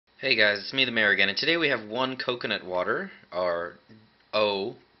Hey guys, it's me the Mayor again, and today we have one coconut water, or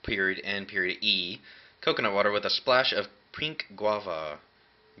O.N.E, coconut water with a splash of pink guava.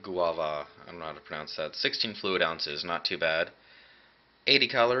 Guava, I don't know how to pronounce that. 16 fluid ounces, not too bad. 80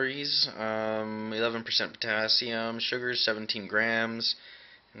 calories, 11% potassium, sugar 17 grams,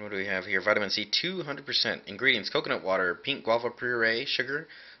 and what do we have here? Vitamin C 200%. Ingredients: coconut water, pink guava puree, sugar,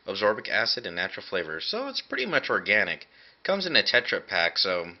 absorbic acid, and natural flavors. So it's pretty much organic. Comes in a Tetra pack,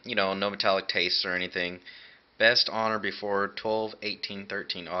 so, no metallic tastes or anything. Best on or before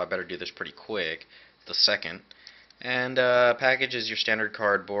 12/18/13. Oh, I better do this pretty quick. The second. And package is your standard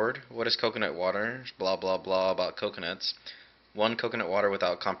cardboard. What is coconut water? Blah, blah, blah about coconuts. One coconut water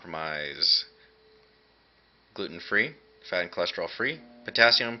without compromise. Gluten-free, fat and cholesterol-free.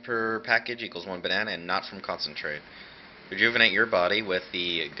 Potassium per package equals 1 banana and not from concentrate. Rejuvenate your body with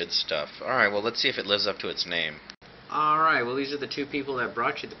the good stuff. Alright, well, let's see if it lives up to its name. Alright, well, these are the two people that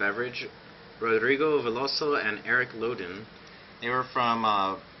brought you the beverage, Rodrigo Veloso and Eric Loden. They were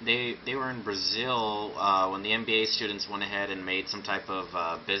from, they were in Brazil when the MBA students went ahead and made some type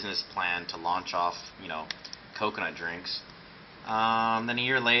of business plan to launch off, coconut drinks. Then a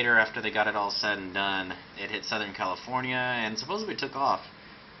year later, after they got it all said and done, it hit Southern California and supposedly took off.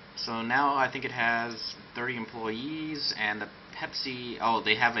 So now I think it has 30 employees, and the Pepsi,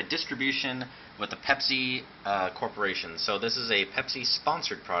 they have a distribution with the Pepsi Corporation. So this is a Pepsi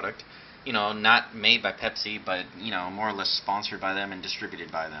sponsored product, not made by Pepsi, but, more or less sponsored by them and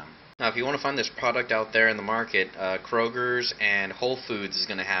distributed by them. Now, if you want to find this product out there in the market, Kroger's and Whole Foods is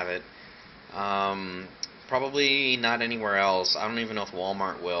going to have it. Probably not anywhere else. I don't even know if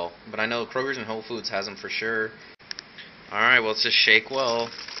Walmart will, but I know Kroger's and Whole Foods has them for sure. Alright, well, let's just shake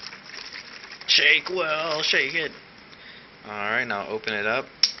well. Shake well, shake it. Alright, now open it up.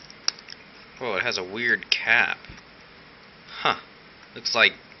 Whoa, it has a weird cap. Huh. Looks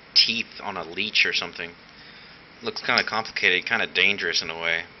like teeth on a leech or something. Looks kind of complicated, kind of dangerous in a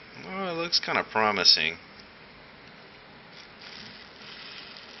way. Oh, it looks kind of promising.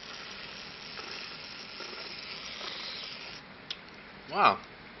 Wow.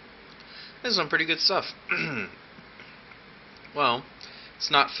 This is some pretty good stuff. Well, it's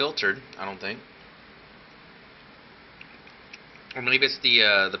not filtered, I don't think. Or maybe it's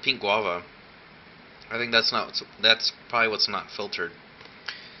the pink guava. I think that's probably what's not filtered.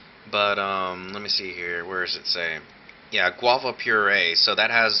 But let me see here. Where does it say? Yeah, guava puree. So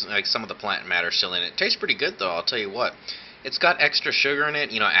that has like some of the plant matter still in it. It tastes pretty good though, I'll tell you what. It's got extra sugar in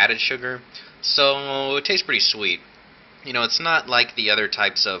it, added sugar. So it tastes pretty sweet. It's not like the other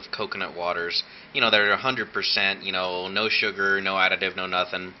types of coconut waters, that are 100%, no sugar, no additive, no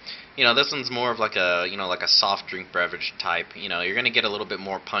nothing. This one's more of like a, like a soft drink beverage type. You're going to get a little bit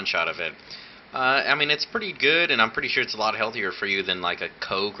more punch out of it. I mean, it's pretty good, and I'm pretty sure it's a lot healthier for you than like a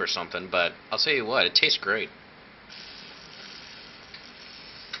Coke or something, but I'll tell you what, it tastes great.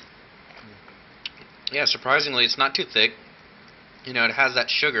 Yeah, surprisingly, it's not too thick. It has that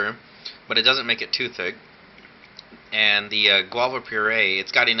sugar, but it doesn't make it too thick. And the guava puree,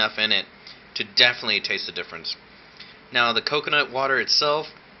 it's got enough in it to definitely taste the difference. Now, the coconut water itself,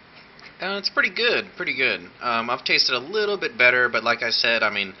 it's pretty good, pretty good. I've tasted a little bit better, but like I said, I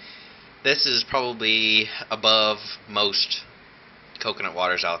mean, this is probably above most coconut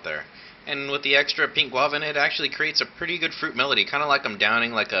waters out there. And with the extra pink guava in it, it actually creates a pretty good fruit melody, kind of like I'm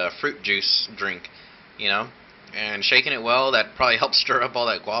downing like a fruit juice drink, And shaking it well, that probably helps stir up all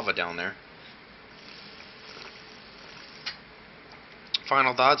that guava down there.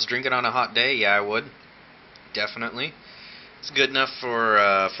 Final thoughts, drink it on a hot day? Yeah, I would. Definitely. It's good enough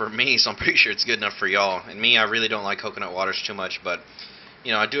for me, so I'm pretty sure it's good enough for y'all. And me, I really don't like coconut waters too much, but,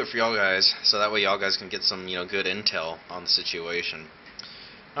 I do it for y'all guys, so that way y'all guys can get some, good intel on the situation.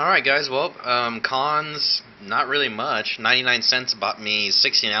 Alright guys, well, cons, not really much. 99 cents bought me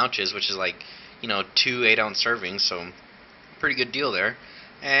 16 ounces, which is like, 2 8-ounce servings, so pretty good deal there.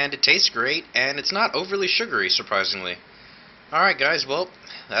 And it tastes great, and it's not overly sugary, surprisingly. Alright guys, well,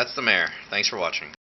 that's the Mayor. Thanks for watching.